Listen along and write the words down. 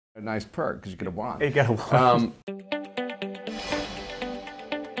A nice perk, because you get a wand. You get a wand.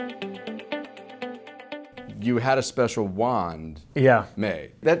 You had a special wand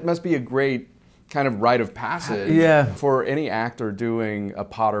made. That must be a great kind of rite of passage for any actor doing a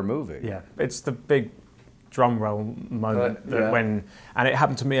Potter movie. Yeah, it's the big drum roll moment and it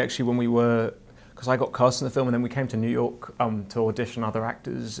happened to me actually when we were, because I got cast in the film and then we came to New York to audition other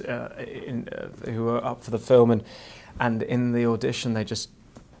actors who were up for the film, and in the audition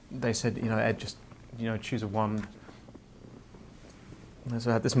they said, you know, Ed, just, you know, choose a wand.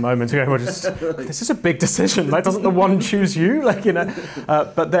 So I had this moment ago where this is a big decision. Like, doesn't the wand choose you? Like, you know.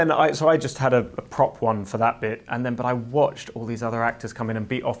 But then I just had a prop one for that bit, but I watched all these other actors come in and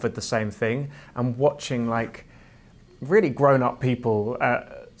be offered the same thing, and watching like really grown-up people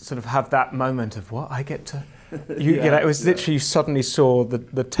sort of have that moment of what I get to. You know, it was literally, you suddenly saw the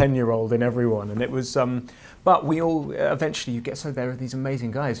 10-year-old in everyone, and it was. But we all eventually there are these amazing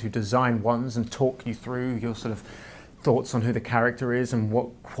guys who design wands and talk you through your sort of thoughts on who the character is and what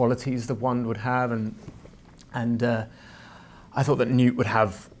qualities the wand would have, and I thought that Newt would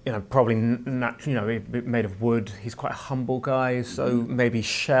have, you know, probably made of wood. He's quite a humble guy, so maybe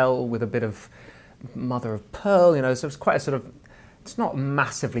shell with a bit of mother of pearl, you know. So it's quite a sort of, it's not a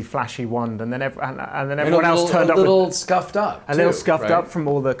massively flashy wand, and then everyone else turned up a little scuffed up, a little scuffed up from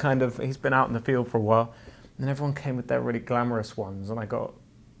all the kind of, he's been out in the field for a while, and then everyone came with their really glamorous ones, and I got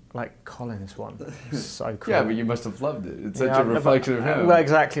like Colin's one. So cool. Yeah, but you must have loved it. It's such a reflection of him. Well,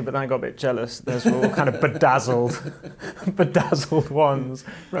 exactly, but then I got a bit jealous. Those were all kind of bedazzled ones.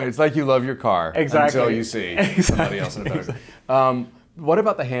 Right, it's like you love your car until you see somebody else in the car. What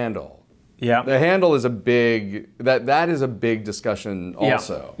about the handle? Yeah. The handle is a big, that is a big discussion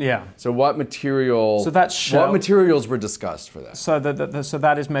also. Yeah. So what material, so that's shell. What materials were discussed for that? So so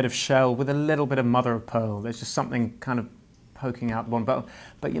that is made of shell with a little bit of mother of pearl. There's just something kind of poking out one, but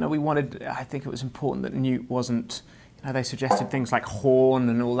you know, we wanted, I think it was important that Newt wasn't, you know, they suggested things like horn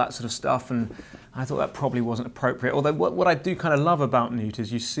and all that sort of stuff, and I thought that probably wasn't appropriate. Although what I do kind of love about Newt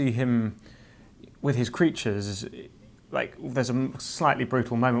is you see him with his creatures, like there's a slightly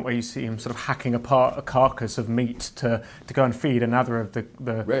brutal moment where you see him sort of hacking apart a carcass of meat to go and feed another of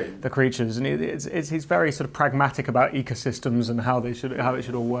the creatures, and he's very sort of pragmatic about ecosystems and how it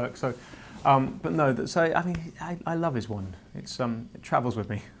should all work. So. But no, so I mean, I love his wand. It's it travels with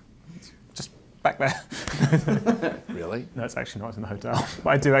me. It's just back there. Really? No, it's actually not. It's in the hotel. But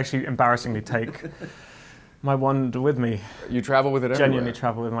I do actually embarrassingly take my wand with me. You travel with it everywhere? Genuinely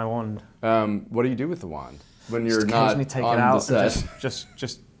travel with my wand. What do you do with the wand when you're just not occasionally take on it out the set? And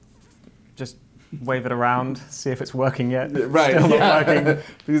just wave it around, see if it's working yet. Right. Still not working.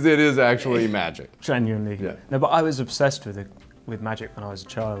 Because it is actually magic. Genuinely. Yeah. No, but I was obsessed with magic when I was a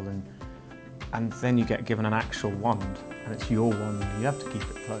child, and then you get given an actual wand, and it's your wand, and you have to keep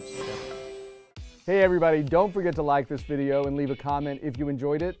it close. Hey everybody, don't forget to like this video and leave a comment if you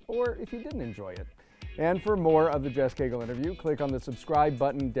enjoyed it or if you didn't enjoy it. And for more of the Jess Cagle interview, click on the subscribe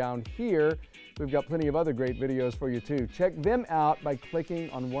button down here. We've got plenty of other great videos for you too. Check them out by clicking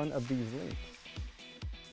on one of these links.